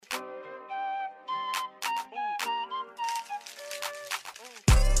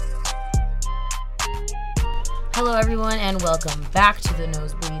Hello, everyone, and welcome back to the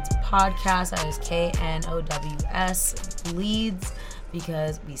Knowsbleeds podcast. That is Knows Bleeds,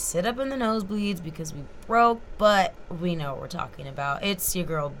 because we sit up in the nosebleeds because we broke, but we know what we're talking about. It's your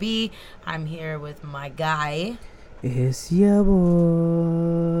girl B. I'm here with my guy. It's your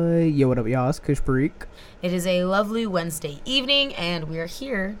boy. Yo, what up, y'all? It's Kush, Parikh. It is a lovely Wednesday evening, and we are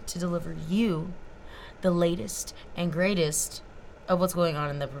here to deliver you the latest and greatest of what's going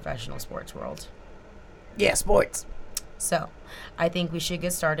on in the professional sports world. Yeah, sports. So, I think we should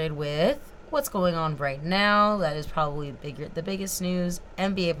get started with what's going on right now. That is probably the biggest news,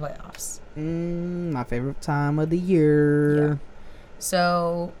 NBA playoffs. My favorite time of the year. Yeah.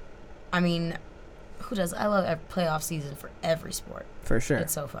 So, I mean, who does? I love playoff season for every sport. For sure.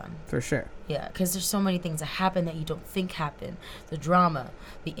 It's so fun. For sure. Yeah, because there's so many things that happen that you don't think happen. The drama,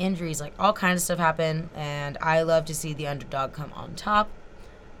 the injuries, like all kinds of stuff happen. And I love to see the underdog come on top.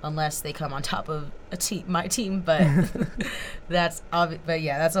 Unless they come on top of my team, but that's obvious. But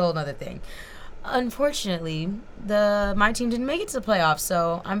yeah, that's a whole other thing. Unfortunately, my team didn't make it to the playoffs,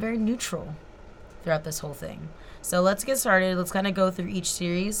 so I'm very neutral throughout this whole thing. So let's get started. Let's kind of go through each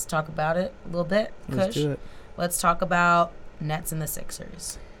series, talk about it a little bit. Let's do it. Let's talk about Nets and the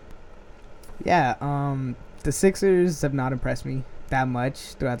Sixers. Yeah, the Sixers have not impressed me that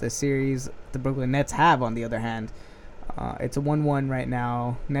much throughout this series. The Brooklyn Nets have, on the other hand. It's a 1-1 right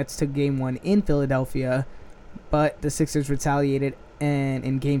now. Nets took game 1 in Philadelphia, but the Sixers retaliated and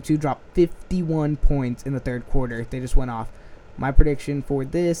in game 2 dropped 51 points in the third quarter. They just went off. My prediction for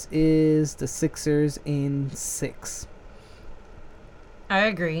this is the Sixers in 6. I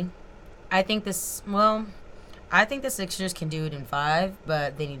agree. I think the Sixers can do it in 5,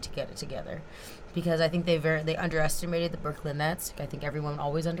 but they need to get it together. Because I think they underestimated the Brooklyn Nets. I think everyone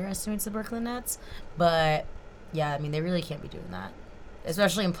always underestimates the Brooklyn Nets, but yeah, I mean, they really can't be doing that,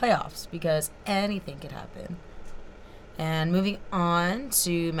 especially in playoffs, because anything could happen. And moving on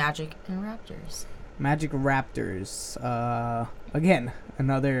to Magic and Raptors. Magic Raptors. Again,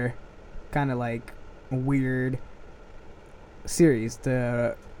 another kind of like weird series.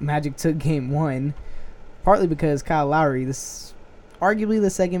 The Magic took game 1, partly because Kyle Lowry, this arguably the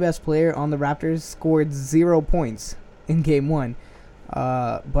second best player on the Raptors, scored 0 points in game 1.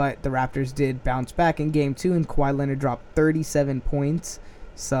 But the Raptors did bounce back in game 2, and Kawhi Leonard dropped 37 points.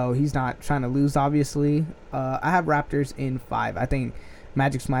 So he's not trying to lose, obviously. I have Raptors in 5. I think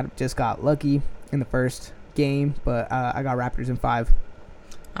Magic might have just got lucky in the first game, but I got Raptors in 5.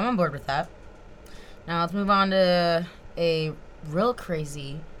 I'm on board with that. Now let's move on to a real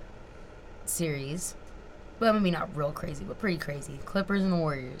crazy series. Well, maybe not real crazy, but pretty crazy. Clippers and the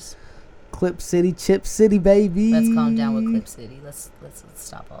Warriors. Clip City, Chip City, baby. Let's calm down with Clip City. Let's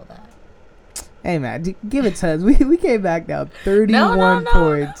stop all that. Hey man, give it to us. We came back down 31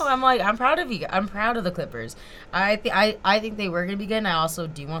 points. No. I'm proud of you. I'm proud of the Clippers. I think they were gonna be good, and I also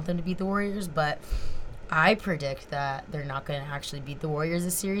do want them to beat the Warriors. But I predict that they're not gonna actually beat the Warriors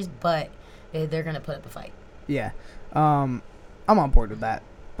this series, but they're gonna put up a fight. Yeah, I'm on board with that.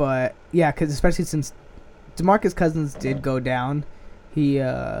 But yeah, because especially since DeMarcus Cousins did go down, he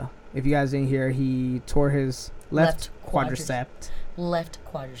if you guys didn't hear, he tore his left quadricep. Left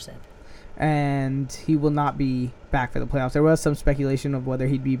quadricep. And he will not be back for the playoffs. There was some speculation of whether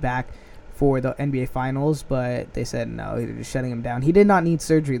he'd be back for the NBA Finals, but they said no, they're just shutting him down. He did not need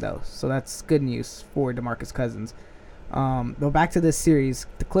surgery, though, so that's good news for DeMarcus Cousins. But back to this series.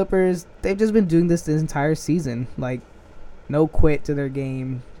 The Clippers, they've just been doing this entire season. Like, no quit to their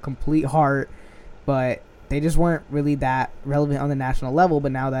game, complete heart, but they just weren't really that relevant on the national level.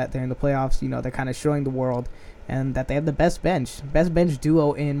 But now that they're in the playoffs, they're kind of showing the world and that they have the best bench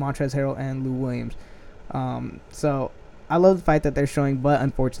duo in Montrezl Harrell and Lou Williams. So I love the fight that they're showing, but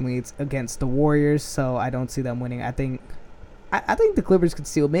unfortunately it's against the Warriors, so I don't see them winning. I think the Clippers could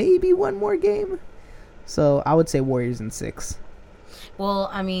steal maybe one more game. So I would say Warriors in 6. Well,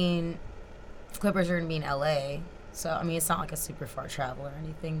 I mean, Clippers are going to be in LA, so I mean it's not like a super far travel or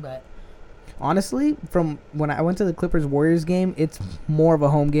anything, but honestly, from when I went to the Clippers-Warriors game, it's more of a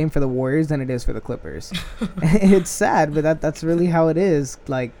home game for the Warriors than it is for the Clippers. It's sad, but that's really how it is.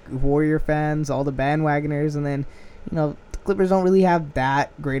 Like, Warrior fans, all the bandwagoners, and then, the Clippers don't really have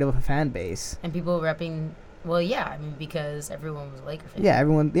that great of a fan base. And people repping, well, yeah, I mean, because everyone was a Laker fan. Yeah,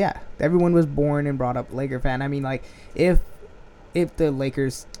 everyone was born and brought up Laker fan. I mean, like, if the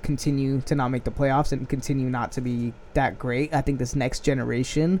Lakers continue to not make the playoffs and continue not to be that great, I think this next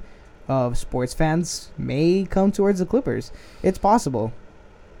generation of sports fans may come towards the Clippers. It's possible.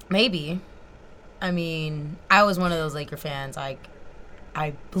 Maybe. I mean, I was one of those Laker fans. I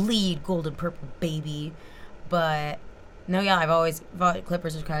bleed gold and purple, baby. But No, yeah, I've always thought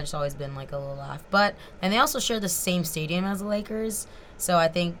Clippers have kind of just always been like a little laugh. And they also share the same stadium as the Lakers. So I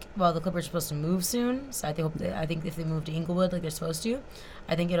think, well, the Clippers are supposed to move soon. So I think if they move to Inglewood like they're supposed to,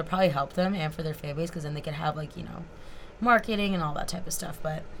 I think it'll probably help them and for their fan base because then they could have like, marketing and all that type of stuff.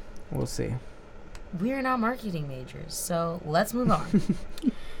 But we'll see. We're not marketing majors, so let's move on.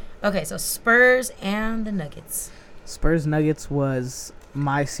 Okay, so Spurs and the Nuggets. Spurs Nuggets was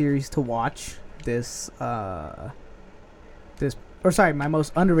my series to watch my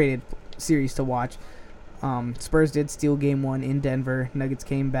most underrated series to watch. Spurs did steal game 1 in Denver. Nuggets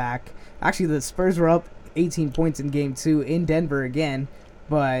came back. Actually, the Spurs were up 18 points in game 2 in Denver again,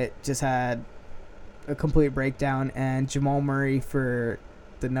 but just had a complete breakdown. And Jamal Murray for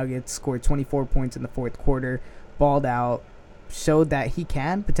the Nuggets scored 24 points in the fourth quarter, balled out, showed that he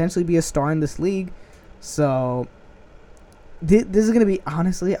can potentially be a star in this league. So this is going to be,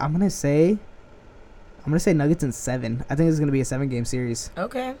 honestly, I'm going to say Nuggets in 7. I think it's going to be a 7-game series.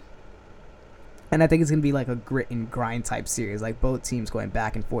 Okay. And I think it's going to be like a grit and grind type series, like both teams going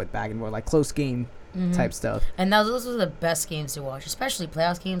back and forth, like close game type stuff. And those are the best games to watch, especially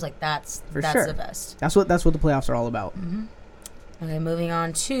playoffs games. Like that's sure. The best. That's what the playoffs are all about. Mm-hmm. Okay, moving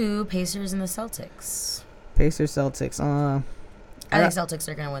on to Pacers and the Celtics. Pacers, Celtics. I think Celtics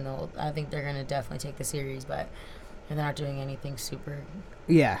are going to win I think they're going to definitely take the series, but they're not doing anything super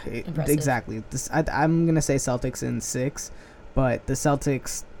impressive. Exactly. I'm going to say Celtics in 6, but the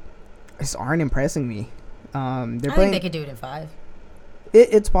Celtics just aren't impressing me. I think they could do it in 5.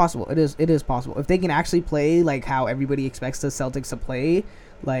 It's possible. It is possible. If they can actually play like how everybody expects the Celtics to play,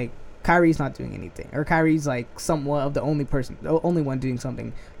 like Kyrie's not doing anything. Or Kyrie's like somewhat of the only one doing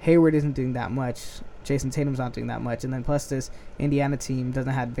something. Hayward isn't doing that much. Jason Tatum's not doing that much. And then plus this Indiana team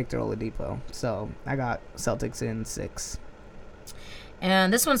doesn't have Victor Oladipo. So I got Celtics in 6.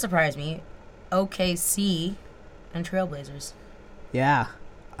 And this one surprised me. OKC and Trailblazers. Yeah.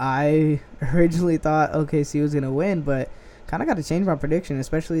 I originally thought OKC was going to win, but kind of got to change my prediction,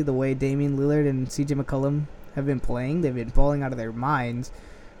 especially the way Damian Lillard and CJ McCollum have been playing. They've been balling out of their minds.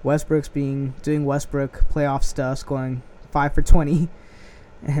 Westbrook's doing Westbrook playoff stuff, scoring 5 for 20.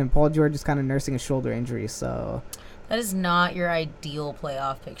 And Paul George is kind of nursing a shoulder injury, so that is not your ideal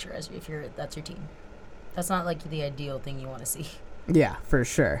playoff picture if that's your team. That's not like the ideal thing you want to see. Yeah, for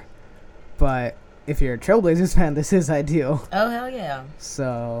sure. But if you're a Trailblazers fan, this is ideal. Oh, hell yeah.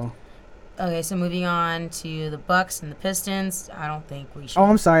 So okay, so moving on to the Bucks and the Pistons. I don't think we should. Oh,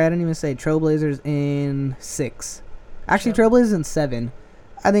 I'm sorry. I didn't even say Trailblazers in 6. Actually, Trailblazers in 7.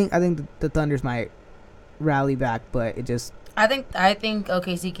 I think the Thunders might rally back, but it just. I think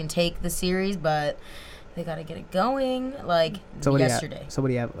OKC can take the series, but they got to get it going yesterday. So what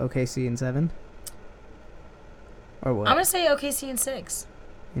do you have? OKC in 7? Or what? I'm gonna say OKC in 6.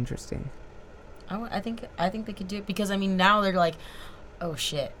 Interesting. I think they could do it because now they're like, oh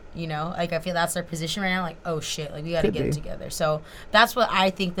shit, like I feel that's their position right now. Like, oh shit, like we got to get it together. So that's what I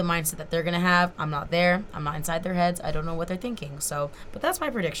think the mindset that they're gonna have. I'm not there. I'm not inside their heads. I don't know what they're thinking. So, but that's my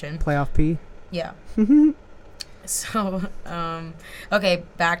prediction. Playoff P. Yeah. So, okay,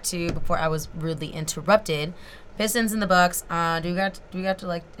 back to before I was rudely interrupted. Pistons and the Bucks. Do we have to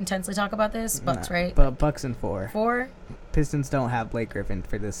like intensely talk about this? Bucks, right? But Bucks in 4. 4. Pistons don't have Blake Griffin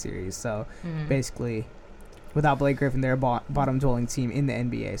for this series, so basically, without Blake Griffin, they're a bottom-dwelling team in the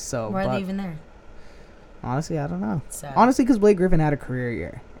NBA. So why are they even there? Honestly, I don't know. Sad. Honestly, because Blake Griffin had a career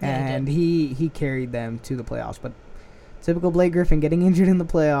year, and he he carried them to the playoffs. But typical Blake Griffin getting injured in the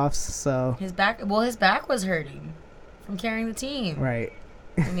playoffs. So his back was hurting from carrying the team. Right.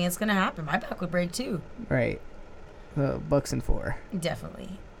 It's gonna happen. My back would break too. Right. Bucks in 4.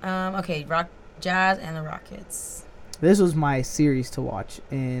 Definitely. Okay, Jazz and the Rockets. This was my series to watch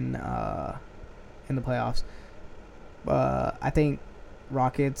in the playoffs. I think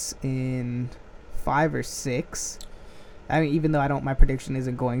Rockets in 5 or 6. Even though my prediction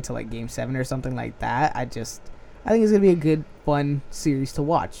isn't going to like Game 7 or something like that. I think it's gonna be a good, fun series to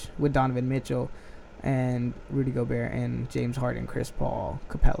watch with Donovan Mitchell and Rudy Gobert and James Harden, Chris Paul,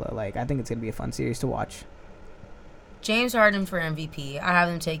 Capella. Like, I think it's gonna be a fun series to watch. James Harden for MVP. I have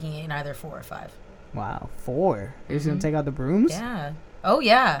them taking it in either 4 or 5. Wow, 4. You're just gonna take out the brooms? Yeah. Oh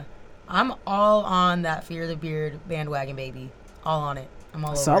yeah. I'm all on that Fear the Beard bandwagon, baby. All on it. I'm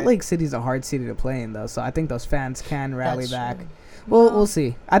all over Salt Lake City's a hard city to play in, though, so I think those fans can rally back. True. Well, we'll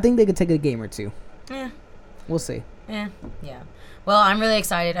see. I think they could take a game or 2. Yeah. We'll see. Yeah. Well, I'm really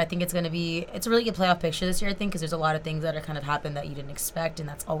excited. I think it's a really good playoff picture this year, I think, because there's a lot of things that are kind of happened that you didn't expect, and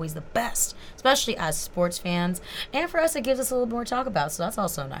that's always the best, especially as sports fans. And for us, it gives us a little more to talk about, so that's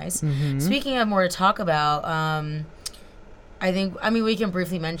also nice. Mm-hmm. Speaking of more to talk about, we can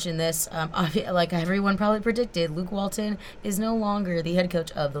briefly mention this. Like everyone probably predicted, Luke Walton is no longer the head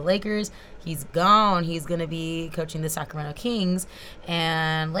coach of the Lakers. He's gone. He's going to be coaching the Sacramento Kings,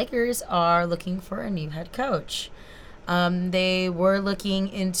 and Lakers are looking for a new head coach. They were looking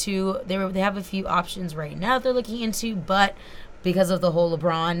into, they have a few options right now they're looking into, but because of the whole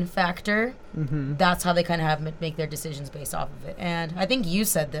LeBron factor, that's how they kind of make their decisions based off of it. And I think you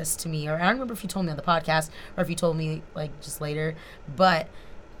said this to me, or I don't remember if you told me on the podcast or if you told me like just later, but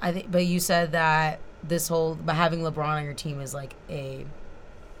you said that this whole, by having LeBron on your team is like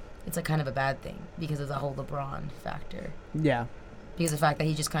it's like kind of a bad thing because of the whole LeBron factor. Yeah. Because of the fact that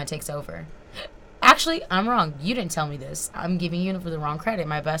he just kind of takes over. Actually, I'm wrong. You didn't tell me this. I'm giving you for the wrong credit.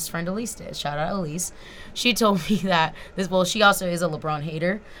 My best friend Elise did. Shout out Elise. She told me that she also is a LeBron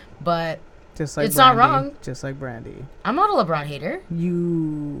hater, but just like it's Brandy, not wrong. Just like Brandy. I'm not a LeBron hater.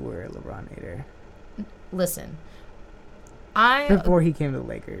 You were a LeBron hater. Listen. Before he came to the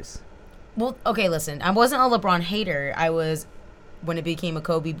Lakers. Well, okay, listen. I wasn't a LeBron hater. I was, when it became a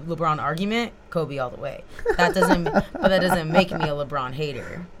Kobe LeBron argument, Kobe all the way. That doesn't make me a LeBron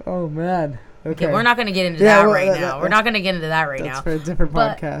hater. Oh man. Okay, we're not going to get into that right now. We're not going to get into that right now. That's for a different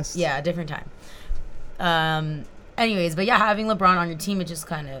podcast. Yeah, a different time. Anyways, but yeah, having LeBron on your team, it just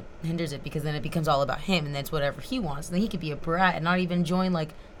kind of hinders it because then it becomes all about him and that's whatever he wants. And then he could be a brat and not even join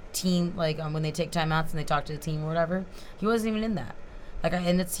like team, like when they take timeouts and they talk to the team or whatever. He wasn't even in that.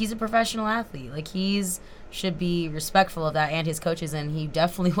 He's a professional athlete. Like should be respectful of that and his coaches, and he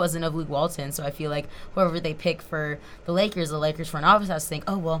definitely wasn't of Luke Walton. So I feel like whoever they pick for the Lakers front office has to think,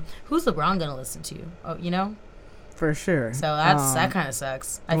 oh well, who's LeBron gonna listen to? Oh, you know. For sure. So that kind of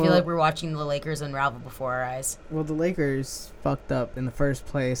sucks. I feel like we're watching the Lakers unravel before our eyes. Well, the Lakers fucked up in the first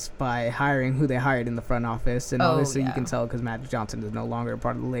place by hiring who they hired in the front office, and obviously you can tell because Magic Johnson is no longer a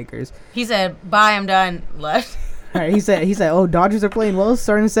part of the Lakers. He said, "Bye, I'm done." Left. Right, he said, "Oh, Dodgers are playing well,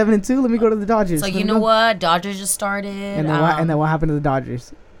 starting 7-2. Let me go to the Dodgers." So you know what? Dodgers just started. And then what happened to the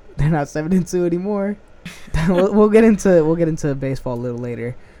Dodgers? They're not 7-2 anymore. we'll get into baseball a little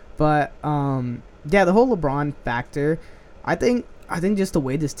later, but yeah, the whole LeBron factor. I think just the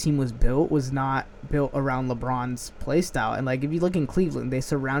way this team was built was not built around LeBron's play style. And like if you look in Cleveland, they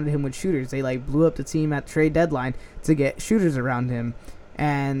surrounded him with shooters. They like blew up the team at trade deadline to get shooters around him,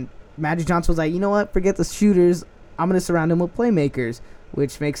 and Magic Johnson was like, you know what? Forget the shooters. I'm going to surround him with playmakers,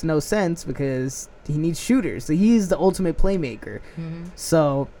 which makes no sense because he needs shooters. So he's the ultimate playmaker. Mm-hmm.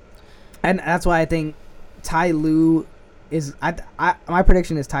 So, and that's why I think Ty Lue is, my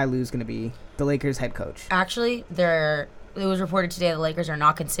prediction is Ty Lue is going to be the Lakers head coach. Actually, it was reported today the Lakers are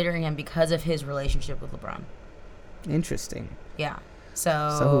not considering him because of his relationship with LeBron. Interesting. Yeah. So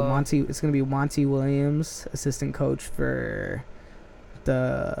it's going to be Monty Williams, assistant coach for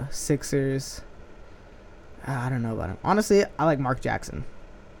the Sixers. I don't know about him. Honestly, I like Mark Jackson.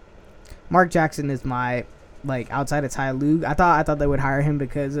 Mark Jackson is my, like, outside of Ty Lue. I thought they would hire him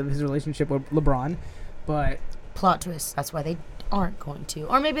because of his relationship with LeBron, but plot twist. That's why they aren't going to,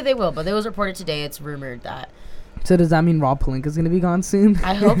 or maybe they will. But it was reported today. It's rumored that. So does that mean Rob Pelinka's gonna be gone soon?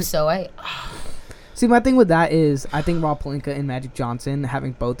 I hope so. See, my thing with that is I think Rob Pelinka and Magic Johnson,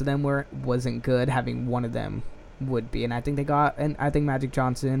 having both of them wasn't good. Having one of them would be, and I think Magic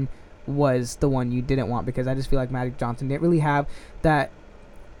Johnson was the one you didn't want because I just feel like Magic Johnson didn't really have that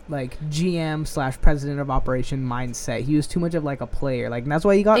like GM/president of operation mindset. He was too much of like a player, like, and that's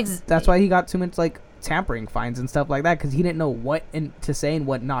why he got too much like tampering fines and stuff like that because he didn't know what to say and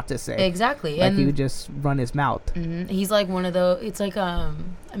what not to say. Exactly. Like, and he would just run his mouth. Mm-hmm. He's like one of those, it's like I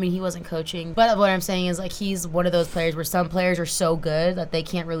mean, he wasn't coaching, but what I'm saying is like he's one of those players where some players are so good that they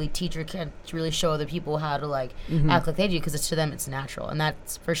can't really teach or can't really show other people how to like act like they do because to them it's natural, and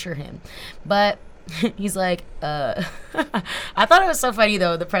that's for sure him. But he's like I thought it was so funny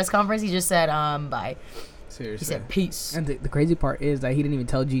though, the press conference, he just said bye. Seriously. He said peace. And the crazy part is that he didn't even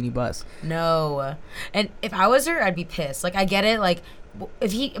tell Jeannie Buss. No. And if I was her, I'd be pissed. Like, I get it. Like,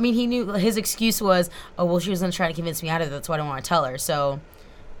 if he knew his excuse was, oh, well, she was going to try to convince me out of it. That's why I don't want to tell her. So,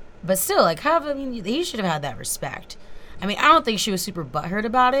 but still, like, he should have had that respect. I mean, I don't think she was super butthurt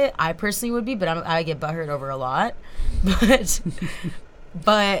about it. I personally would be, but I get butthurt over a lot.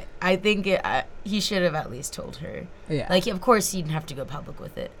 But I think he should have at least told her. Yeah. Like, of course, he didn't have to go public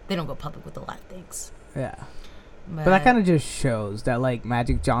with it. They don't go public with a lot of things. Yeah. But that kind of just shows that, like,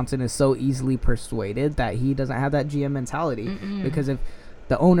 Magic Johnson is so easily persuaded that he doesn't have that GM mentality. Mm-mm. Because if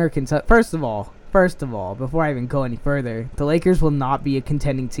the owner can first of all, before I even go any further, the Lakers will not be a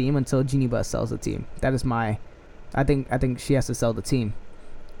contending team until Jeannie Buss sells the team. That is I think she has to sell the team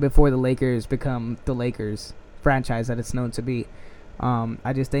before the Lakers become the Lakers franchise that it's known to be.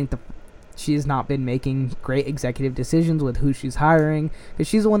 I just think She has not been making great executive decisions with who she's hiring, because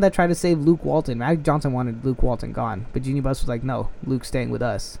she's the one that tried to save Luke Walton. Magic Johnson wanted Luke Walton gone, but Jeannie Buss was like, no, Luke's staying with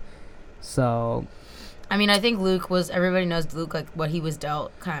us. So, I mean, I think Luke was, everybody knows Luke, like, what he was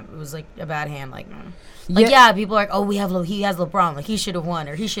dealt, kind of, it was, like, a bad hand, like, people are like, oh, he has LeBron, like, he should have won,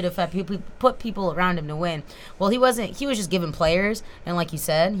 or he should have put people around him to win. Well, he was just given players, and like you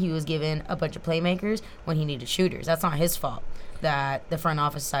said, he was given a bunch of playmakers when he needed shooters. That's not his fault that the front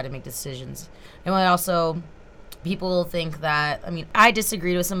office decided to make decisions. And also, people think that, I mean, I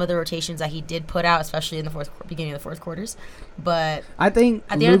disagreed with some of the rotations that he did put out, especially in the beginning of the fourth quarters. But I think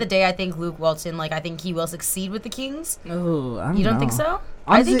at the end of the day, I think Luke Walton, like, I think he will succeed with the Kings. Oh, I don't You don't know. think so?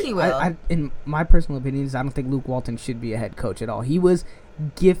 Honestly, I think he will. In my personal opinion, I don't think Luke Walton should be a head coach at all. He was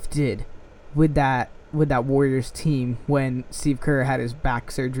gifted with that Warriors team when Steve Kerr had his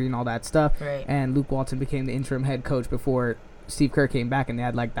back surgery and all that stuff. Right. And Luke Walton became the interim head coach before Steve Kerr came back, and they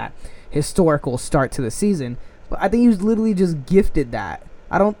had like that historical start to the season. But I think he was literally just gifted that.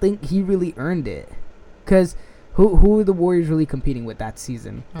 I don't think he really earned it. Because who were the Warriors really competing with that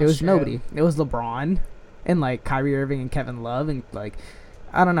season? There was nobody. It was LeBron and like Kyrie Irving and Kevin Love, and like,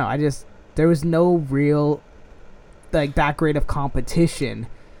 I don't know. There was no real like that great of competition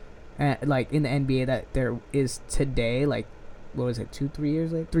like in the NBA that there is today. Like, what was it, 3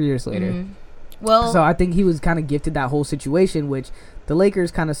 years later? 3 years later. Mm-hmm. Well, so I think he was kind of gifted that whole situation, which the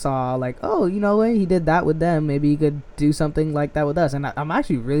Lakers kind of saw like, oh, you know what, he did that with them, maybe he could do something like that with us. And I'm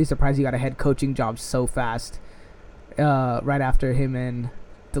actually really surprised he got a head coaching job so fast, right after him and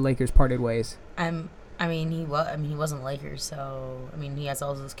the Lakers parted ways. he wasn't Lakers, so I mean, he has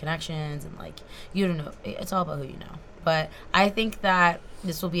all those connections, and like, you don't know, it's all about who you know. But I think that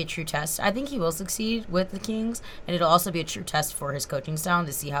this will be a true test. I think he will succeed with the Kings, and it'll also be a true test for his coaching style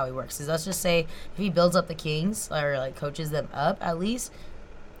to see how he works. Because let's just say if he builds up the Kings, or like coaches them up at least,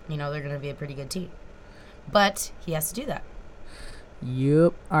 they're going to be a pretty good team. But he has to do that.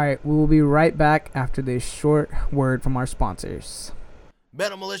 Yep. All right, we will be right back after this short word from our sponsors.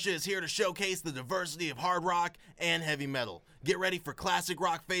 Metal Militia is here to showcase the diversity of hard rock and heavy metal. Get ready for classic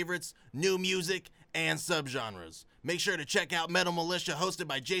rock favorites, new music, and subgenres. Make sure to check out Metal Militia, hosted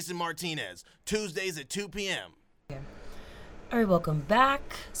by Jason Martinez, Tuesdays at 2 p.m. Okay. All right, welcome back.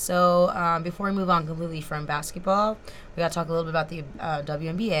 So before we move on completely from basketball, we got to talk a little bit about the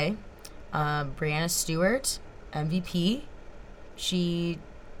WNBA. Brianna Stewart, MVP, she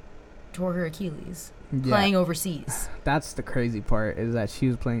tore her Achilles playing overseas. That's the crazy part, is that she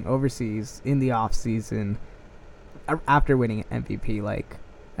was playing overseas in the off season after winning an MVP. Like,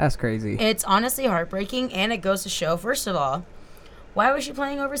 that's crazy. It's honestly heartbreaking, and it goes to show, first of all, why was she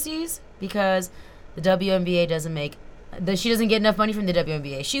playing overseas? Because the WNBA she doesn't get enough money from the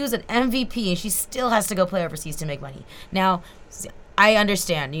WNBA. She was an MVP, and she still has to go play overseas to make money. Now, I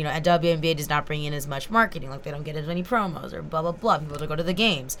understand, and WNBA does not bring in as much marketing. Like, they don't get as many promos or blah, blah, blah. People to go to the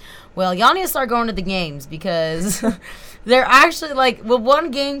games. Well, y'all need to start going to the games, because they're actually, like, will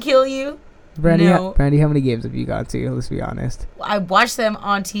one game kill you? Brandy, No. Brandy, how many games have you gone to? Let's be honest. I watch them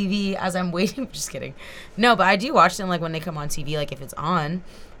on TV as I'm waiting. Just kidding. No, but I do watch them, like, when they come on TV, like, if it's on.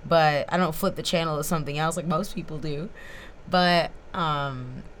 But I don't flip the channel to something else like most people do. But,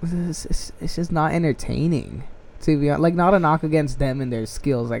 It's just not entertaining. To be honest. Like, not a knock against them and their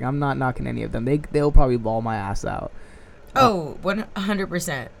skills. Like, I'm not knocking any of them. They'll probably ball my ass out.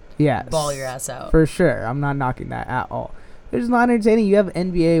 100%. Yeah. Ball your ass out. For sure. I'm not knocking that at all. It's not entertaining. You have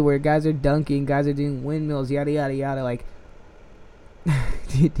NBA where guys are dunking, guys are doing windmills, yada, yada, yada. Like,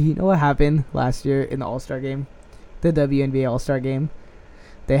 do you know what happened last year in the All-Star game? The WNBA All-Star game?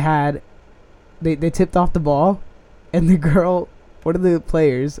 They tipped off the ball, and the girl, one of the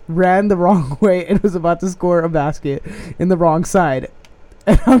players, ran the wrong way and was about to score a basket in the wrong side.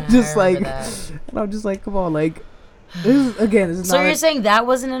 And I'm just like, come on, like, this is So not. you're saying that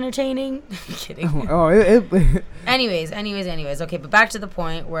wasn't entertaining? I'm kidding. Anyways. Okay, but back to the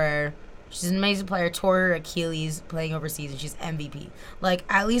point where she's an amazing player, tore her Achilles playing overseas, and she's MVP. Like,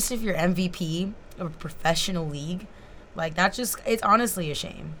 at least if you're MVP of a professional league, like, it's honestly a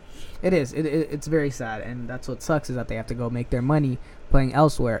shame. It is. It's very sad, and that's what sucks, is that they have to go make their money playing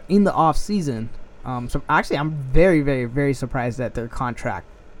elsewhere in the off season. So actually, I'm very, very, very surprised that their contract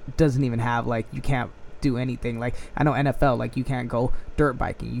doesn't even have, like, you can't do anything. Like, I know NFL, like, you can't go dirt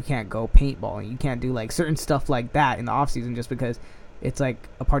biking, you can't go paintballing, you can't do like certain stuff like that in the off season, just because it's like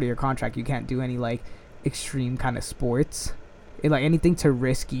a part of your contract. You can't do any like extreme kind of sports, like anything to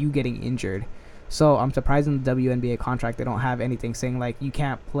risk you getting injured. So I'm surprised in the WNBA contract they don't have anything saying like you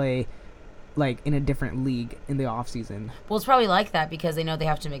can't play like in a different league in the off season. Well, it's probably like that because they know they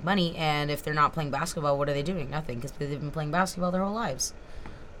have to make money, and if they're not playing basketball, what are they doing? Nothing, because they've been playing basketball their whole lives.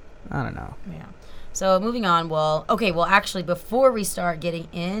 I don't know. Yeah. So moving on, well, actually, before we start getting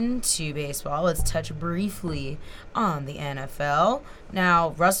into baseball, let's touch briefly on the NFL.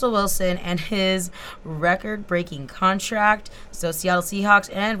 Now, Russell Wilson and his record-breaking contract. So Seattle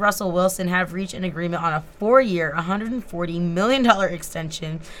Seahawks and Russell Wilson have reached an agreement on a 4-year, $140 million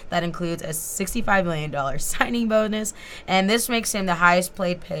extension that includes a $65 million signing bonus, and this makes him the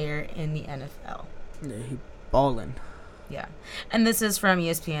highest-paid player in the NFL. Yeah, he ballin'. Yeah. And this is from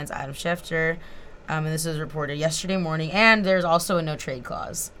ESPN's Adam Schefter. And this was reported yesterday morning. And there's also a no-trade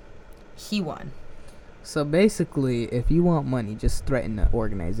clause. He won. So basically, if you want money, just threaten the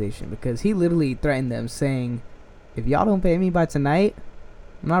organization. Because he literally threatened them saying, if y'all don't pay me by tonight,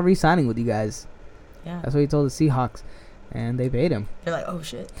 I'm not re-signing with you guys. Yeah. That's what he told the Seahawks. And they paid him. They're like, oh,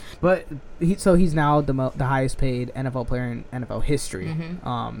 shit. But he's now the highest paid NFL player in NFL history.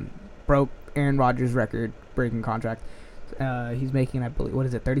 Mm-hmm. Broke Aaron Rodgers' record-breaking contract. He's making, I believe, what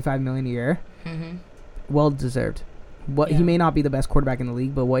is it, $35 million a year? Mm-hmm. Well deserved. He may not be the best quarterback in the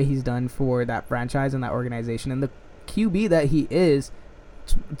league, but what he's done for that franchise and that organization and the QB that he is,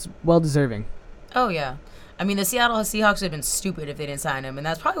 it's well deserving. Oh yeah, I mean the Seattle Seahawks would have been stupid if they didn't sign him, and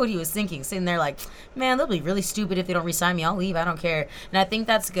that's probably what he was thinking, sitting there like, man, they'll be really stupid if they don't re-sign me. I'll leave. I don't care. And I think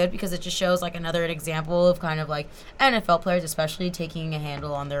that's good because it just shows like another example of kind of like NFL players, especially taking a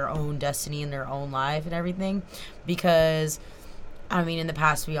handle on their own destiny and their own life and everything, because. I mean, in the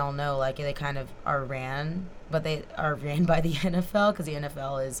past, we all know, like, they kind of are ran, but they are ran by the NFL because the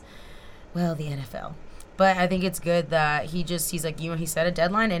NFL is, well, the NFL. But I think it's good that he's like, he set a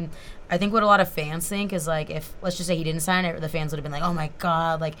deadline. And I think what a lot of fans think is, like, if, let's just say he didn't sign it, the fans would have been like, oh, my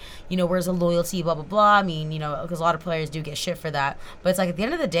God, like, where's the loyalty, blah, blah, blah. I mean, because a lot of players do get shit for that. But it's like, at the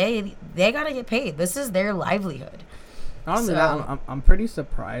end of the day, they got to get paid. This is their livelihood. Not only that, I'm pretty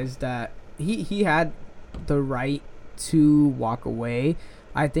surprised that he had the right to walk away.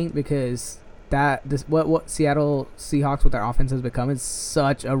 I think because what Seattle Seahawks with their offense has become is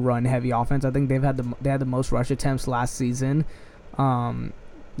such a run heavy offense. I think they had the most rush attempts last season,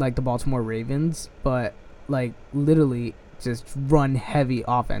 like the Baltimore Ravens, but like literally just run heavy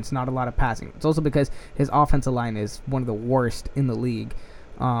offense, not a lot of passing. It's also because his offensive line is one of the worst in the league.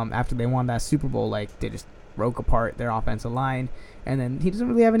 After they won that Super Bowl, like they just broke apart their offensive line. And then he doesn't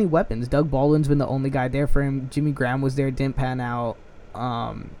really have any weapons. Doug Baldwin's been the only guy there for him. Jimmy Graham was there, didn't pan out.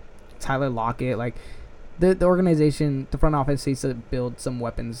 Tyler Lockett, like the organization, the front office needs to build some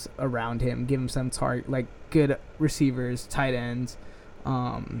weapons around him, give him some good receivers, tight ends,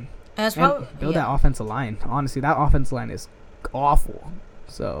 and build that offensive line. Honestly, that offensive line is awful.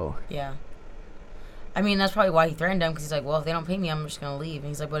 So yeah. I mean, that's probably why he threatened them, because he's like, well, if they don't pay me, I'm just gonna leave. And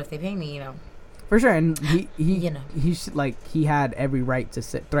he's like, but if they pay me, For sure, and he had every right to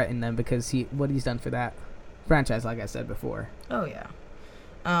threaten them because what he's done for that franchise, like I said before. Oh yeah.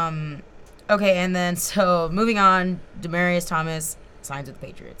 Okay, and then so moving on, Demaryius Thomas signs with the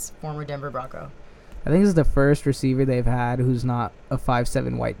Patriots, former Denver Bronco. I think this is the first receiver they've had who's not a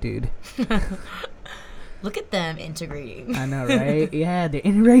 5'7" white dude. Look at them integrating. I know, right? Yeah, they're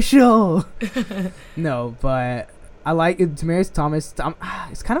interracial. No, but I like it. Demaryius Thomas.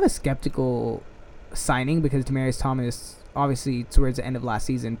 It's kind of a skeptical signing because Demaryius Thomas obviously towards the end of last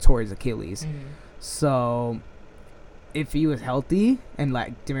season tore his Achilles. Mm-hmm. So if he was healthy and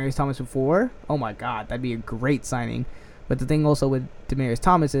like Demaryius Thomas before, oh my God, that'd be a great signing. But the thing also with Demaryius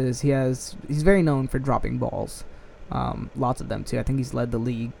Thomas is he's very known for dropping balls. Lots of them too. I think he's led the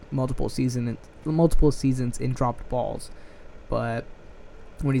league multiple seasons in dropped balls. But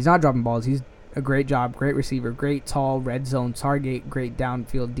when he's not dropping balls, he's a great job, great receiver, great tall red zone target, great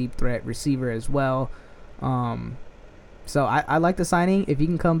downfield deep threat receiver as well. So I like the signing. If he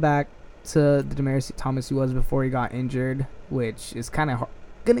can come back to the Demaryius Thomas he was before he got injured, which is gonna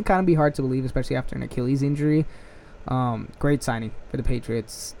be hard to believe, especially after an Achilles injury. Great signing for the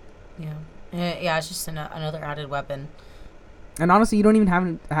Patriots. Yeah, it's just another added weapon. And honestly, you don't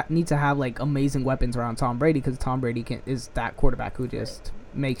even need to have like amazing weapons around Tom Brady, because Tom Brady is that quarterback who just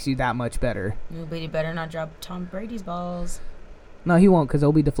makes you that much better. But he better not drop Tom Brady's balls. No, he won't, because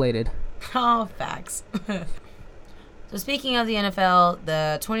they'll be deflated. Oh, facts. So speaking of the NFL,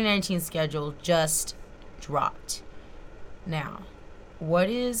 the 2019 schedule just dropped. Now, what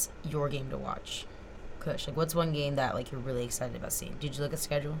is your game to watch? Kush, like, what's one game that like you're really excited about seeing? Did you look at the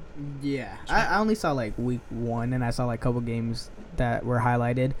schedule? Yeah, I only saw like week 1, and I saw like a couple games that were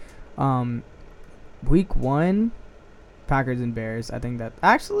highlighted. Week 1, Packers and Bears. I think that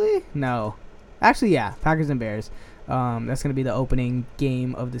yeah, Packers and Bears. That's gonna be the opening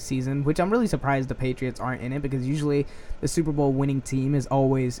game of the season, which I'm really surprised the Patriots aren't in it, because usually the Super Bowl winning team is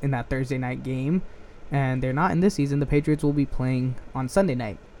always in that Thursday night game, and they're not in this season. The Patriots will be playing on Sunday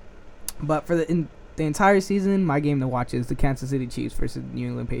night. But for the entire season, my game to watch is the Kansas City Chiefs versus New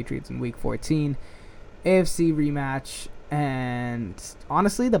England Patriots in Week 14. AFC rematch. And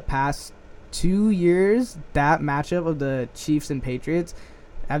honestly, the past 2 years, that matchup of the Chiefs and Patriots,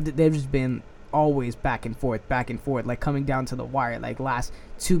 they've just been always back and forth, like coming down to the wire, like last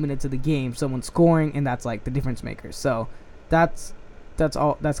 2 minutes of the game, someone's scoring, and that's like the difference maker. So that's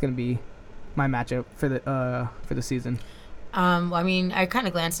gonna be my matchup for the season. I mean, I kind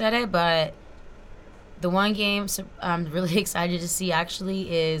of glanced at it, but the one game I'm really excited to see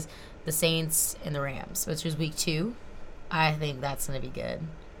actually is the Saints and the Rams, which is Week 2. I think that's gonna be good.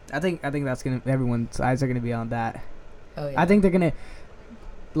 I think that's gonna, everyone's eyes are gonna be on that. Oh yeah. I think they're gonna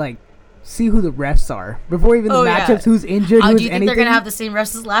like see who the refs are before even the matchups. Yeah. Who's injured? Who's do you think they're gonna have the same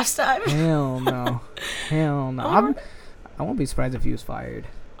refs as last time? Hell no, hell no. I won't be surprised if he was fired.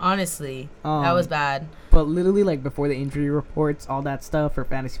 Honestly, that was bad. But literally, like before the injury reports, all that stuff for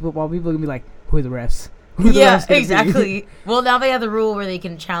fantasy football, people are gonna be like, "Who are the refs?" Yeah, exactly. Well, now they have the rule where they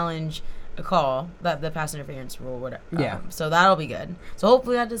can challenge a call, the pass interference rule, whatever. Yeah. So that'll be good. So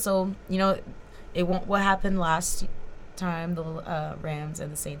hopefully it won't. What happened last time the Rams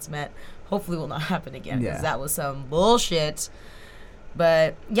and the Saints met, hopefully will not happen again, because that was some bullshit.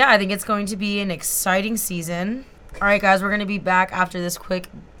 But yeah, I think it's going to be an exciting season. All right, guys, we're going to be back after this quick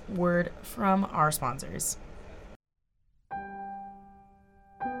word from our sponsors.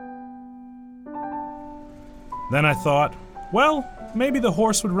 Then I thought, well, maybe the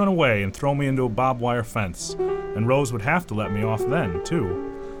horse would run away and throw me into a barbed wire fence, and Rose would have to let me off then,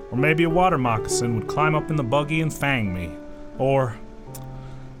 too. Or maybe a water moccasin would climb up in the buggy and fang me.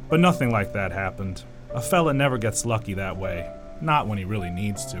 But nothing like that happened. A fella never gets lucky that way. Not when he really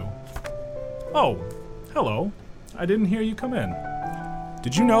needs to. Oh, hello. I didn't hear you come in.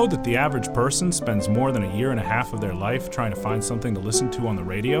 Did you know that the average person spends more than 1.5 years of their life trying to find something to listen to on the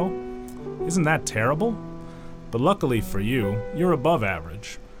radio? Isn't that terrible? But luckily for you, you're above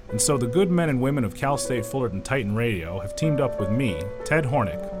average. And so the good men and women of Cal State Fullerton Titan Radio have teamed up with me, Ted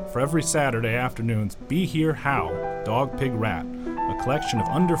Hornick, for every Saturday afternoon's Be Here How, Dog Pig Rat, a collection of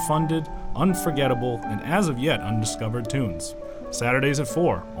underfunded, unforgettable, and as of yet undiscovered tunes. Saturdays at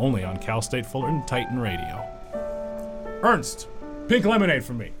 4, only on Cal State Fullerton Titan Radio. Ernst, pink lemonade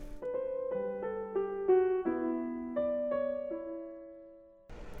for me.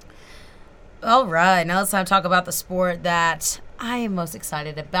 All right, now it's time to talk about the sport that I am most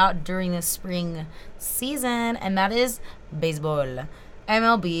excited about during this spring season, and that is baseball,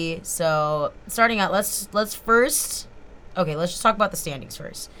 MLB. So starting out, let's just talk about the standings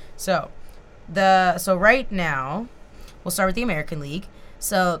first. So right now, we'll start with the American League.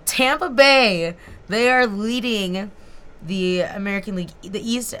 So Tampa Bay, they are leading the American League, the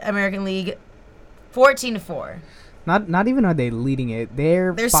East American League, 14-4. Not even are they leading it.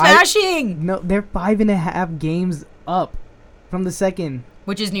 They're smashing. No, they're 5.5 games up from the second,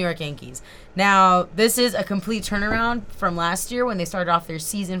 which is New York Yankees. Now, this is a complete turnaround from last year when they started off their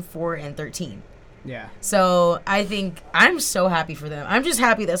season 4-13. Yeah. So I think I'm so happy for them. I'm just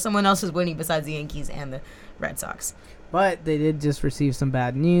happy that someone else is winning besides the Yankees and the Red Sox. But they did just receive some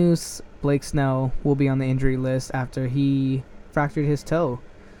bad news. Blake Snell will be on the injury list after he fractured his toe.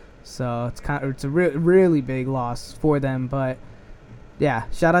 So it's a really big loss for them. But yeah,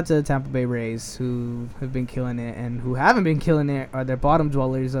 shout out to the Tampa Bay Rays, who have been killing it, and who haven't been killing it are the bottom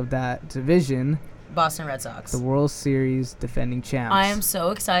dwellers of that division, Boston Red Sox, the World Series defending champs. I am so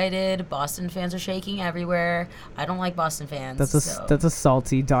excited. Boston fans are shaking everywhere. I don't like Boston fans. That's a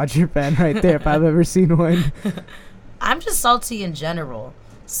salty Dodger fan right there, if I've ever seen one. I'm just salty in general.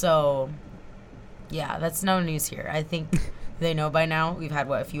 So yeah, that's no news here. I think they know by now. We've had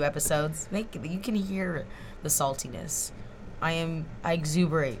a few episodes. You can hear the saltiness. I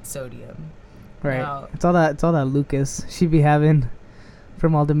exuberate sodium. Right. Now, it's all that Lucas she be having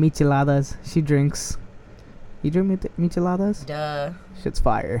from all the micheladas she drinks. You drink micheladas? Duh. Shit's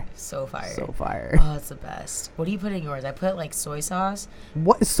fire. So fire. So fire. Oh, it's the best. What do you put in yours? I put like soy sauce.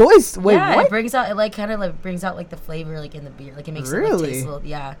 What soy? Wait, yeah, what? It brings out the flavor like in the beer. Like it makes it like, taste a little.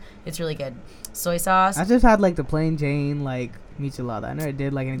 Yeah, it's really good. Soy sauce. I just had like the plain Jane like michelada. I never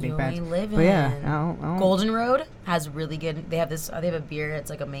did like anything fancy. But yeah, I don't. Golden Road has really good. They have a beer.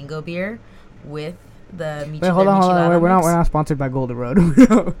 It's like a mango beer with the Wait, hold on. We're not sponsored by Golden Road.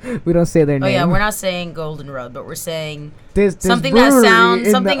 We don't say their name. Oh yeah, we're not saying Golden Road, but we're saying something that sounds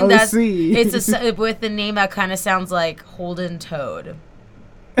it's with the name that kind of sounds like Holden Toad.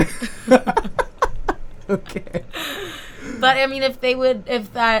 Okay. But I mean, if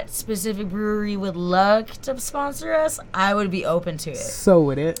that specific brewery would like to sponsor us, I would be open to it. So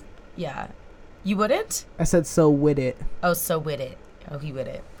would it? Yeah. You wouldn't? I said so would it. Oh, so would it. Oh, he would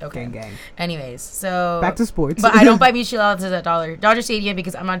it. Okay. Gang. Anyways, so Back to sports. But I don't buy micheladas at Dodger Stadium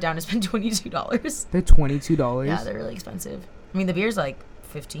because I'm not down to spend $22. They're $22. Yeah, they're really expensive. I mean, the beer's like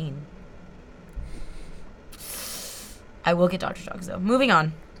 $15. I will get Dodger dogs though. Moving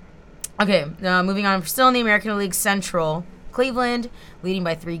on. Okay, moving on. Still in the American League Central. Cleveland leading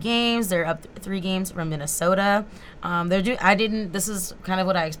by 3 games. They're up 3 games from Minnesota. This is kind of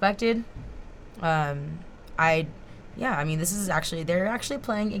what I expected. They're actually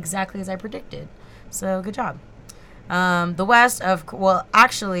playing exactly as I predicted. So good job. The West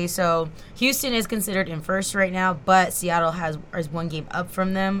so Houston is considered in first right now, but Seattle is 1 game up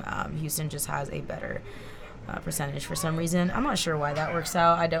from them. Houston just has a better percentage for some reason. I'm not sure why that works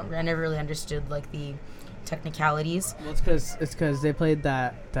out. I never really understood like the technicalities. Well, it's because they played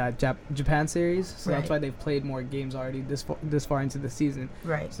that Japan series, so that's why they've played more games already this far into the season.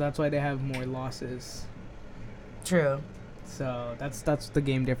 Right. So that's why they have more losses. True. So that's the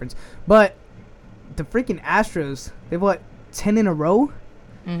game difference. But the freaking Astros, they've 10 in a row.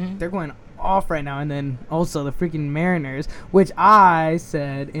 Mm-hmm. They're going off right now, and then also the freaking Mariners, which I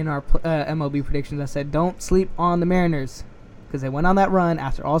said in our MLB predictions, I said don't sleep on the Mariners. Because they went on that run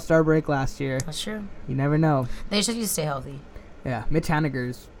after All-Star break last year. That's true. You never know. They just need to stay healthy. Yeah, Mitch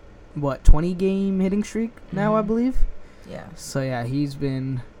Haniger's 20-game hitting streak now, I believe. Yeah. So yeah, he's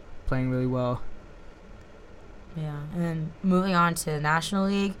been playing really well. Yeah, and then moving on to the National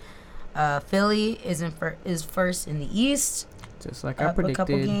League, Philly is first in the East. Just like I predicted. Up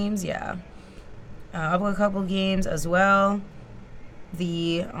a couple games, yeah. Up a couple games as well.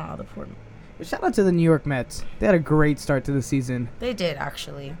 Shout out to the New York Mets. They had a great start to the season. They did,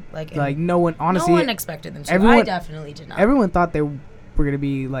 actually. Like no one, honestly. No one expected them to. I definitely did not. Everyone thought they were going to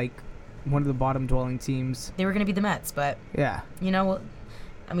be, like, one of the bottom-dwelling teams. They were going to be the Mets, but... Yeah. You know,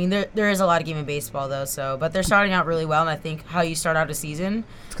 I mean, there is a lot of game in baseball, though, but they're starting out really well, and I think how you start out a season...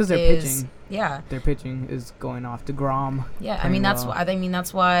 It's because they're pitching. Yeah. Their pitching is going off. DeGrom. Yeah, I mean,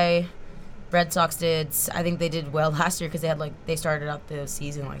 that's why... Red Sox did. I think they did well last year because they started out the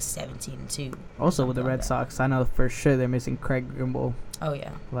season 17-2. Also with the Red Sox, I know for sure they're missing Craig Grimble. Oh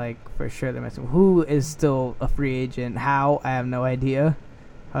yeah. Like for sure they're missing. Who is still a free agent? How? I have no idea.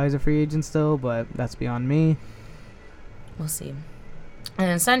 How he's a free agent still, but that's beyond me. We'll see.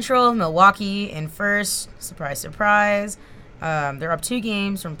 And in Central, Milwaukee in first. Surprise, surprise. They're up 2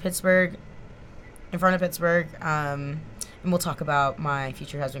 games from Pittsburgh. In front of Pittsburgh. And we'll talk about my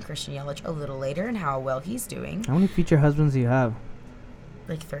future husband, Christian Yelich, a little later and how well he's doing. How many future husbands do you have?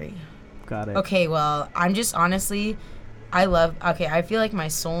 Like 3. Got it. Okay, well, I'm just honestly, I feel like my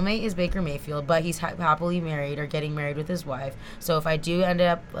soulmate is Baker Mayfield, but he's happily married or getting married with his wife. So if I do end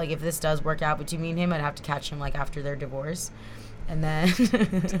up, if this does work out between me and him, I'd have to catch him, after their divorce. And then,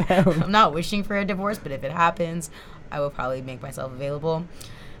 I'm not wishing for a divorce, but if it happens, I will probably make myself available.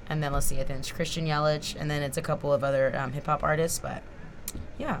 And then let's see, I think it's Christian Yelich, and then it's a couple of other hip-hop artists, but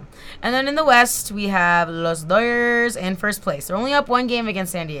yeah. And then in the West, we have Los Dodgers in first place. They're only up 1 game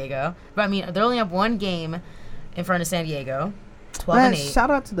against San Diego. They're only up 1 game in front of San Diego, 12-8. Shout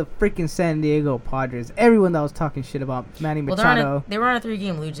out to the freaking San Diego Padres. Everyone that was talking shit about Manny Machado. They were on a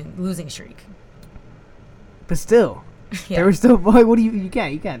 3-game losing streak. But still, yeah. They were still, what do you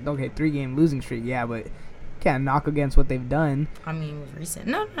can't, okay, 3-game losing streak, yeah, but... Can't knock against what they've done. I mean, it was recent.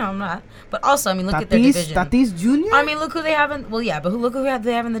 No, I'm not. But also, I mean, look at their division. Tatis Jr.? I mean, look who they have in... Well, yeah, but look who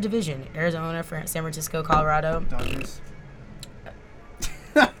they have in the division. Arizona, San Francisco, Colorado. Dodgers.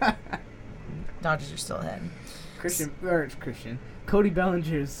 Dodgers are still ahead. Cody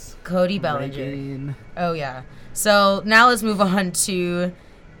Bellinger's... Cody Bellinger. Oh, yeah. So, now let's move on to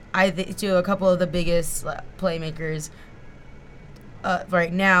a couple of the biggest playmakers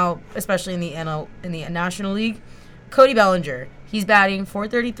right now, especially in the National League. Cody Bellinger, he's batting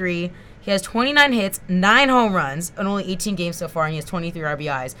 .433. He has 29 hits, 9 home runs, and only 18 games so far, and he has 23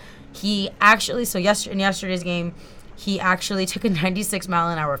 RBIs. He actually, in yesterday's game, he actually took a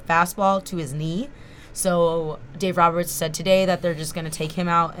 96-mile-an-hour fastball to his knee. So Dave Roberts said today that they're just going to take him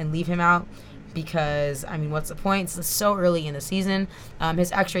out and leave him out because, I mean, what's the point? It's so early in the season.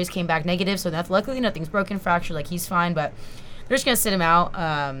 His x-rays came back negative, so luckily nothing's broken, fractured, he's fine, but... They're just going to sit him out.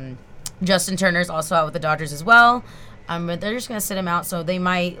 Justin Turner's also out with the Dodgers as well. But they're just going to sit him out. So they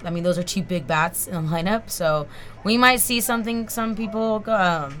might, those are 2 big bats in the lineup. So we might see some people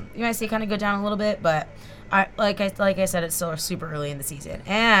go, you might see it kind of go down a little bit. But like I said, it's still super early in the season.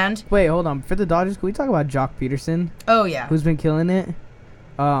 And wait, hold on. For the Dodgers, can we talk about Jock Peterson? Oh, yeah. Who's been killing it?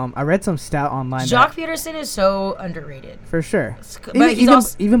 I read some stat online. Jock Peterson is so underrated. For sure. But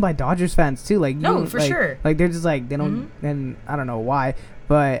even by Dodgers fans, too. For sure. They're just they don't, and I don't know why,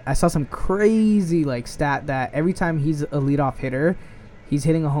 but I saw some crazy, stat that every time he's a leadoff hitter, He's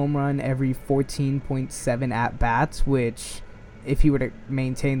hitting a home run every 14.7 at bats, which, if he were to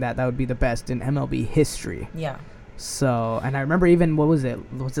maintain that, that would be the best in MLB history. Yeah. So, and I remember even, what was it?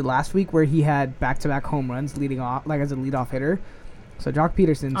 Was it last week where he had back-to-back home runs leading off, like as a leadoff hitter? So Jock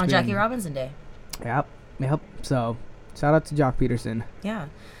Peterson's on Jackie Robinson Day. Yep. So, shout out to Jock Peterson. Yeah.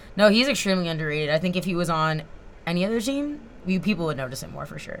 No, he's extremely underrated. I think if he was on any other team, people would notice it more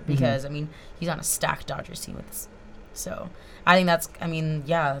for sure. Because, I mean, he's on a stacked Dodgers team with us. So, I think that's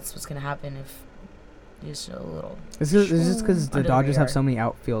what's going to happen if just a little. It's just because the Dodgers have so many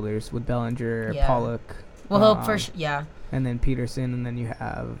outfielders with Bellinger, Pollock. Well, he'll first, and then Peterson, and then you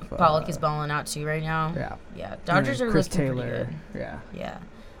have Pollock is balling out too right now. Yeah. Dodgers are Chris looking Taylor. pretty good. Yeah.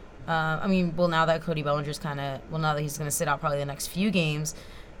 I mean, now that Cody Bellinger's now that he's going to sit out probably the next few games,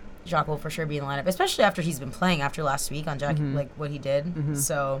 Jock will for sure be in the lineup, especially after he's been playing after last week on Jackie, like what he did.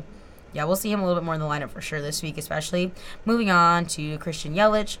 So, yeah, we'll see him a little bit more in the lineup for sure this week, especially. Moving on to Christian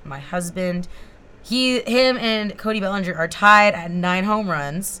Yelich, my husband. Him and Cody Bellinger are tied at 9 home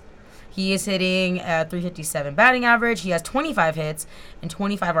runs. He is hitting a .357 batting average. He has 25 hits and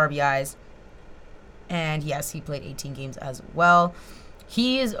 25 RBIs. And yes, he played 18 games as well.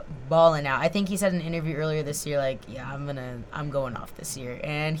 He is balling out. I think he said in an interview earlier this year, like, yeah, I'm going off this year.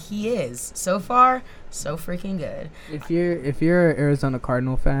 And he is. So far, so freaking good. If you're an Arizona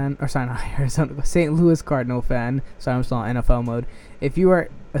Cardinal fan, or sorry, not Arizona, St. Louis Cardinal fan, sorry, I'm still on NFL mode. If you are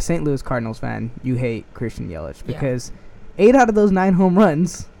a St. Louis Cardinals fan, you hate Christian Yelich because 8 out of those 9 home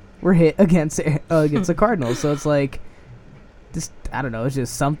runs were hit against the Cardinals. So it's like, just, I don't know, it's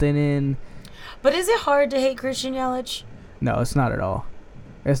just something in. But is it hard to hate Christian Yelich? No, it's not at all.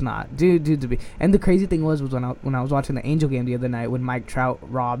 It's not. Dude to be. And the crazy thing was when I was watching the Angel game the other night when Mike Trout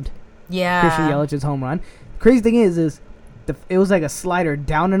robbed Christian Yelich's home run. Crazy thing is it was like a slider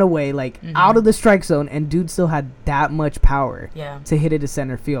down and away, like out of the strike zone, and dude still had that much power to hit it to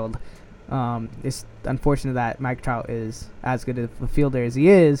center field. It's unfortunate that Mike Trout is as good a fielder as he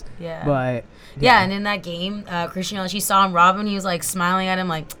is. Yeah. But and in that game, Christian Yelich, he saw him rob him. He was like smiling at him,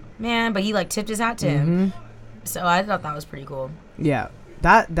 like, man, but he like tipped his hat to him. So I thought that was pretty cool. Yeah.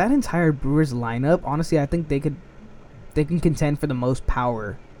 That entire Brewers lineup, honestly, I think they can contend for the most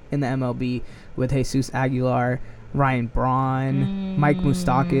power in the MLB with Jesus Aguilar, Ryan Braun, Mike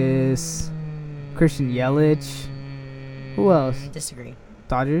Moustakas, Christian Yelich. Who else? Disagree.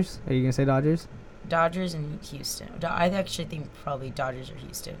 Dodgers? Are you gonna say Dodgers? Dodgers and Houston. I actually think probably Dodgers or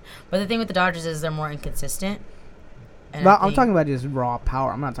Houston. But the thing with the Dodgers is they're more inconsistent. And but I'm talking about just raw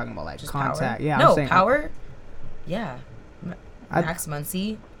power. I'm not talking about like just contact. Power? Yeah. No, I'm saying, power. Yeah. Max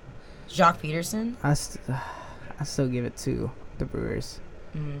Muncy, Jock Peterson. I still give it to the Brewers.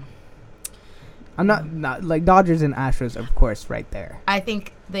 I'm not like Dodgers and Astros, of course, right there. I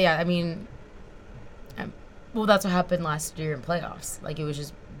think I mean, well, that's what happened last year in playoffs. Like it was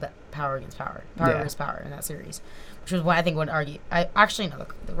just power against power, against power in that series, which was why I think would argue. I actually know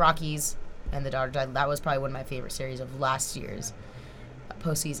the Rockies and the Dodgers. That was probably one of my favorite series of last year's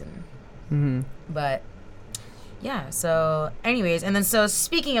postseason. But. Yeah, so anyways, and then so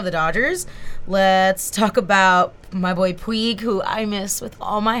speaking of the Dodgers, let's talk about my boy Puig, who I miss with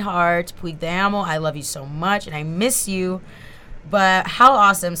all my heart. Puig de Amo, I love you so much, and I miss you. But how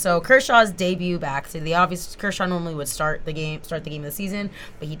awesome. So Kershaw's debut back. So the obvious Kershaw normally would start the game of the season,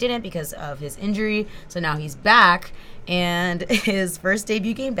 but he didn't because of his injury. So now he's back, and his first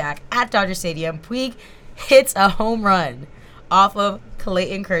debut game back at Dodger Stadium, Puig hits a home run off of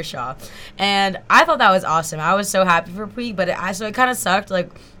Clayton Kershaw. And I thought that was awesome. I was so happy for Puig, but it kind of sucked, like,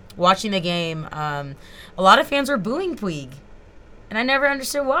 watching the game. A lot of fans were booing Puig, and I never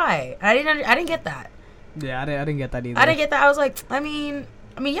understood why. I didn't get that. Yeah, I didn't get that either. I didn't get that. I was like, I mean,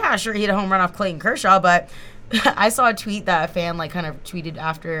 yeah, sure, he hit a home run off Clayton Kershaw, but I saw a tweet that a fan, like, kind of tweeted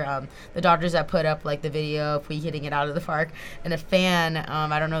after the Dodgers that put up, like, the video of Puig hitting it out of the park, and a fan,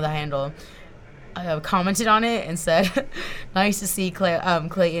 I don't know the handle, commented on it and said, nice to see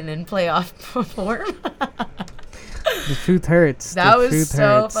Clayton in playoff form. The truth hurts. That was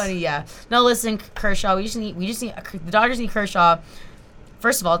so funny, yeah. No, listen, Kershaw, we just need the Dodgers need Kershaw.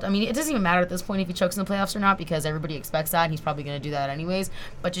 First of all, I mean, it doesn't even matter at this point if he chokes in the playoffs or not because everybody expects that and he's probably going to do that anyways.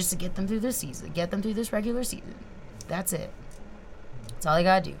 But just to get them through this season, get them through this regular season. That's it. That's all I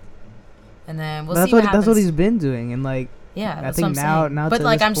got to do. And then we'll see what happens. That's what he's been doing, and like, yeah, I think now. But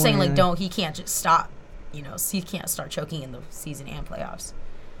like I'm saying, like, he can't just stop. You know, he can't start choking in the season and playoffs.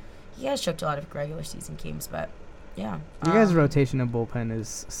 He has choked a lot of regular season games, but yeah. You guys' rotation and bullpen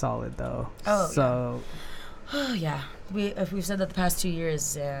is solid, though. Oh, so. Oh yeah, we've said that the past 2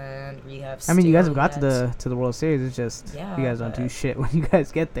 years, and we have. I mean, you guys have still got yet- to the World Series. It's just Yeah, you guys don't do but- shit when you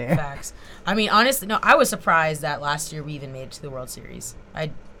guys get there. Facts. I mean, honestly, no. I was surprised that last year we even made it to the World Series.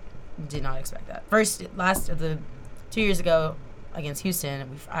 I did not expect that. Last of the 2 years ago against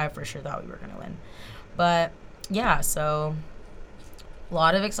Houston, I for sure thought we were gonna win. But yeah, so a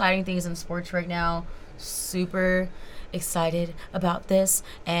lot of exciting things in sports right now. Super excited about this.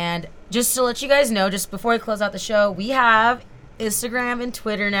 And just to let you guys know, just before I close out the show, we have Instagram and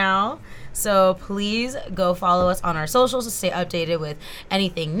Twitter now. So please go follow us on our socials to stay updated with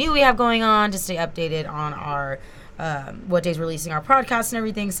anything new we have going on, to stay updated on our what days we're releasing our podcast and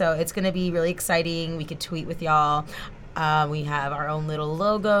everything. So it's going to be really exciting. We could tweet with y'all. We have our own little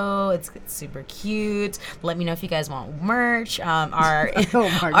logo. It's super cute. Let me know if you guys want merch. Our Oh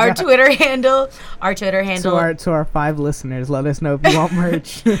my our God. Twitter handle. To our 5 listeners, let us know if you want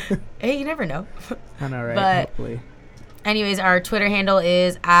merch. Hey, you never know. I know, right? But- Hopefully. Anyways, our Twitter handle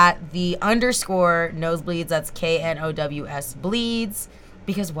is @the_Knowsbleeds. That's KNOWS bleeds.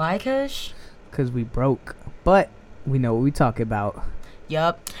 Because why, Kush? Because we broke. But we know what we talk about.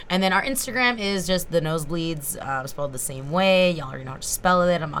 Yup. And then our Instagram is just the Knowsbleeds, spelled the same way. Y'all already know how to spell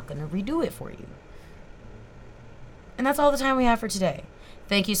it. I'm not going to redo it for you. And that's all the time we have for today.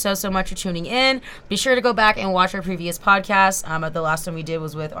 Thank you so much for tuning in. Be sure to go back and watch our previous podcast. The last one we did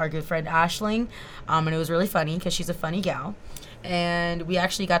was with our good friend Ashling. And it was really funny because she's a funny gal. And we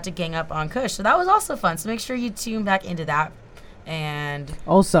actually got to gang up on Kush. So that was also fun. So make sure you tune back into that. And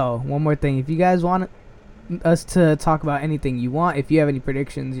Also, one more thing. If you guys want us to talk about anything you want, if you have any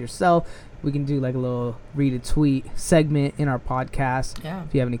predictions yourself, we can do like a little read a tweet segment in our podcast. yeah.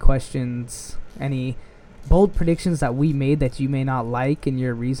 If you have any questions, any bold predictions that we made that you may not like in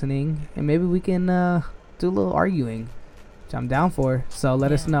your reasoning, and maybe we can do a little arguing, which I'm down for. So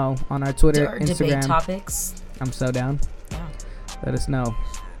let us Yeah. know on our Twitter, Or debate Instagram. topics. I'm so down. Yeah. Let us know.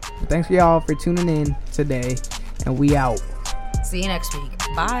 But thanks for y'all for tuning in today, and we out. See you next week.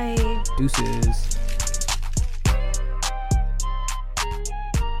 Bye. Deuces.